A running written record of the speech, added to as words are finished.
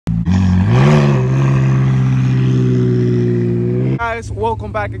guys,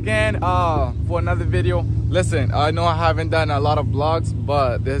 welcome back again for another video. Listen, I know I haven't done a lot of vlogs,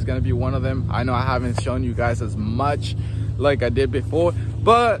 but this is gonna be one of them. I know I haven't shown you guys as much like I did before,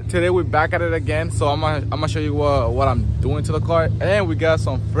 but today we're back at it again. So I'm gonna show you what I'm doing to the car, and we got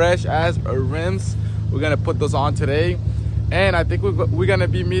some fresh ass rims. We're gonna put those on today, and I think we're gonna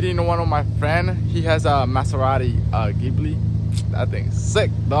be meeting one of my friend. He has a Maserati Ghibli. That thing's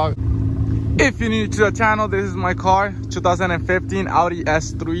sick, dog. If you're new to the channel, this is my car, 2015 Audi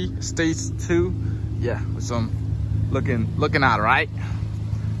S3 Stage 2. Yeah, with some looking out right.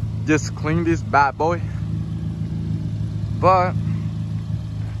 Just clean this bad boy. But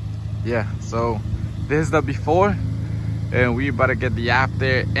yeah, so this is the before, and we about to get the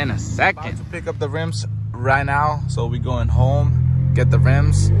after in a second. About to pick up the rims right now, so we going home, get the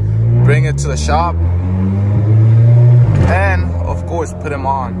rims, bring it to the shop, and of course put them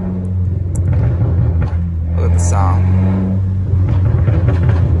on. Look at the sound.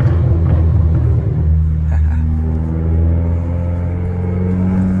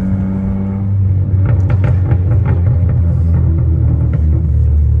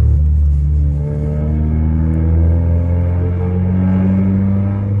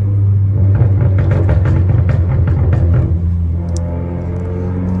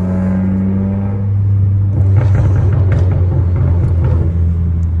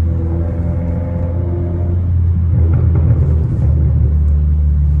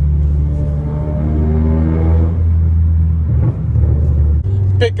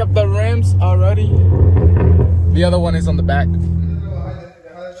 Pick up the rims already. The other one is on the back.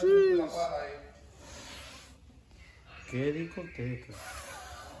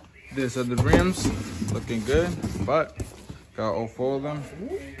 These are the rims, looking good, but got all four of them.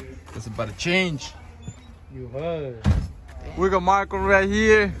 It's about to change. You heard. We got Michael right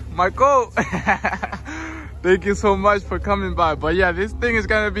here. Michael, thank you so much for coming by. But yeah, this thing is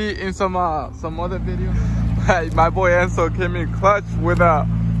gonna be in some other video. My boy Enzo came in clutch with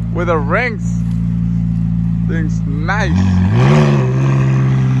a rings. Thing's nice.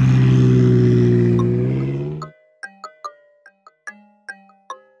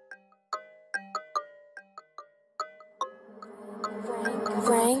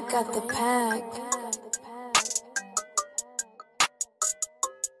 Frank got the pack.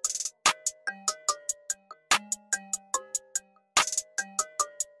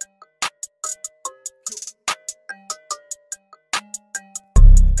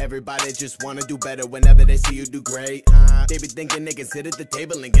 Everybody just wanna do better whenever they see you do great. They be thinking they can sit at the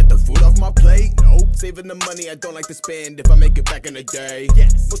table and get the food off my plate. Nope, saving the money I don't like to spend if I make it back in a day.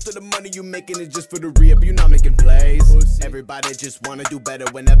 Yes, most of the money you making is just for the re-up, you not making plays. Pussy. Everybody just wanna do better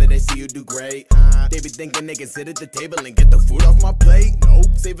whenever they see you do great. They be thinking they can sit at the table and get the food off my plate. Nope,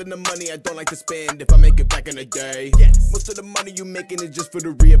 saving the money I don't like to spend if I make it back in a day. Yes, most of the money you making is just for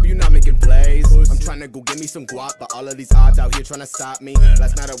the re-up, you not making plays. Pussy. I'm trying to go get me some guap, but all of these odds out here trying to stop me.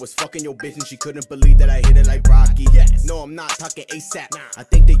 Last night I was fucking your bitch and she couldn't believe that I hit it like Rocky. Yes. No, I'm not talking ASAP. I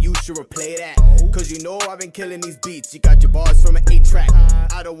think that you should replay that. Cause you know I've been killing these beats. You got your bars from an 8-track.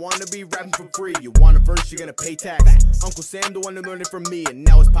 I don't wanna be rapping for free. You want a verse, you're gonna pay tax. Uncle Sam the one who learned it from me, and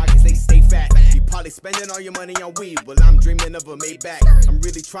now his pockets they stay fat. You probably spending all your money on weed, well I'm dreaming of a Maybach. I'm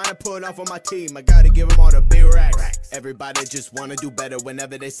really trying to put on for my team. I gotta give them all the big racks. Everybody just wanna do better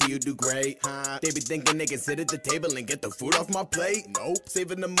whenever they see you do great. They be thinking they can sit at the table and get the food off my plate. Nope,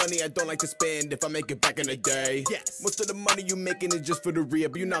 saving the money I don't like to spend if I make it back in a day. Yes, most of the money you making is just for the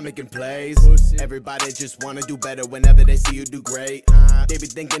re-up, you not making plays. Pussy. Everybody just wanna do better whenever they see you do great. They be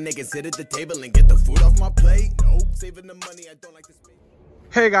thinking they can sit at the table and get the food off my plate. Nope, saving the money I don't like to spend.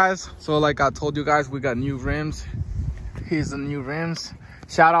 Hey guys, so like I told you guys, we got new rims. Here's the new rims.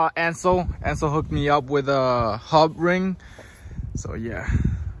 Shout out Enzo. Enzo hooked me up with a hub ring. So yeah,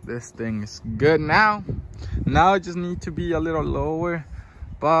 this thing is good now. Now it just need to be a little lower,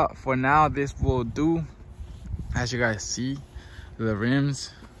 but for now this will do. As you guys see, the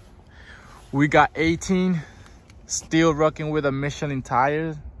rims, we got 18, still rocking with a Michelin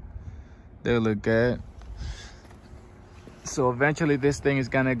tires. They look good. So eventually this thing is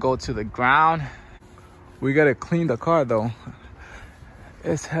gonna go to the ground. We gotta clean the car though.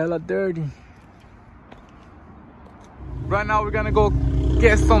 It's hella dirty. Right now we're gonna go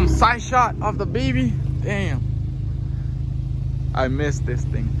get some side shot of the baby. Damn, I missed this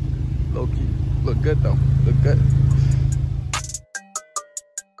thing. Low key, look good though, look good.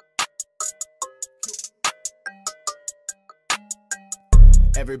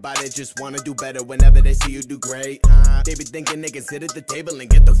 Everybody just wanna do better whenever they see you do great. They be thinking they can sit at the table and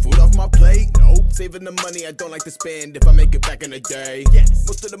get the food off my plate. Nope, saving the money I don't like to spend if I make it back in a day. Yes,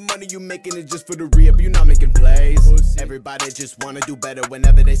 most of the money you making is just for the re-up, you not making plays. Everybody just wanna do better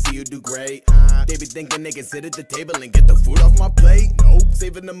whenever they see you do great. They be thinking they can sit at the table and get the food off my plate. Nope,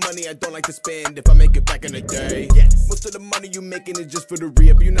 saving the money I don't like to spend if I make it back in a day. Yes, most of the money you making is just for the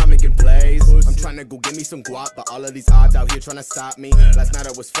re-up, you not making plays. I'm trying to go get me some guap, but all of these odds out here trying to stop me. Last night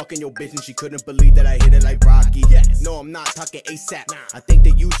I was fucking your bitch and she couldn't believe that I hit it like Rocky. No, I'm not talking ASAP. I think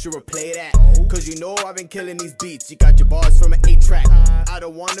that you should replay that. Cause you know I've been killing these beats. You got your bars from an 8-track. I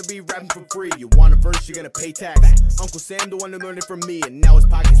don't wanna be rapping for free. You want a verse, you're gonna pay tax. Uncle Sam the one who learned it from me, and now his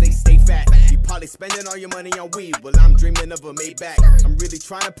pockets they stay fat. You probably spending all your money on weed, well I'm dreaming of a Maybach. I'm really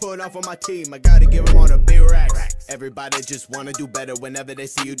trying to put off on my team. I gotta give them all the big racks. Everybody just wanna do better whenever they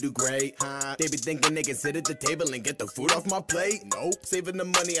see you do great. They be thinking they can sit at the table and get the food off my plate. Nope, saving the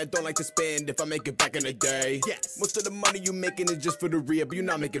money I don't like to spend if I make it back in a day. Yes, most of the money you making is just for the re-up, you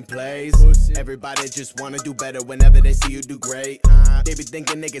not making plays. Everybody just wanna do better whenever they see you do great. They be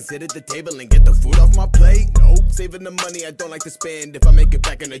thinking they can sit at the table and get the food off my plate. Nope, saving the money I don't like to spend if I make it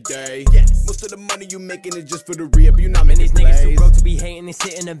back in a day. Yes, most of the money you making is just for the re-up, you not making plays. These niggas too broke to be hating, they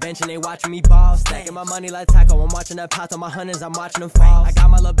sit in the bench and they watching me ball. Stacking my money like taco, I'm watching that pot on my hundreds, I'm watching them fall. I got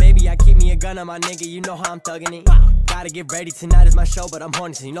my little baby, I keep me a gun on my nigga, you know how I'm thugging it. Gotta get ready, tonight is my show, but I'm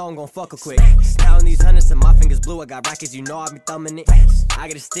horny, so you know I'm gon' fuck her quick. Counting these hundreds and my fingers blue, I got rackets, you know I be thumbing it. I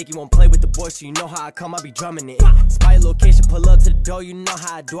get a stick, you won't play with the boys, so you know how I come, I be drumming it. Spy location, pull up to the door, you know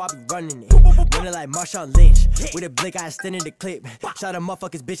how I do, I be running it. Running like Marshawn Lynch, with a blick, I extended the clip. Shot a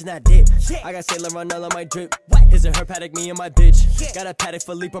motherfuckers, bitch, in that dip. I got Sailor Run on my drip. His and her paddock, me and my bitch. Got a paddock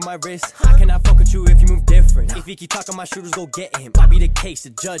for leap on my wrist. I cannot fuck with you if you move different. If you keep talking, my shooters go get him. I be the case, the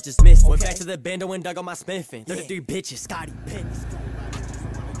judge dismissed. Went back to the bando and dug on my spiffin'. 33 bitches, Scotty Pitt.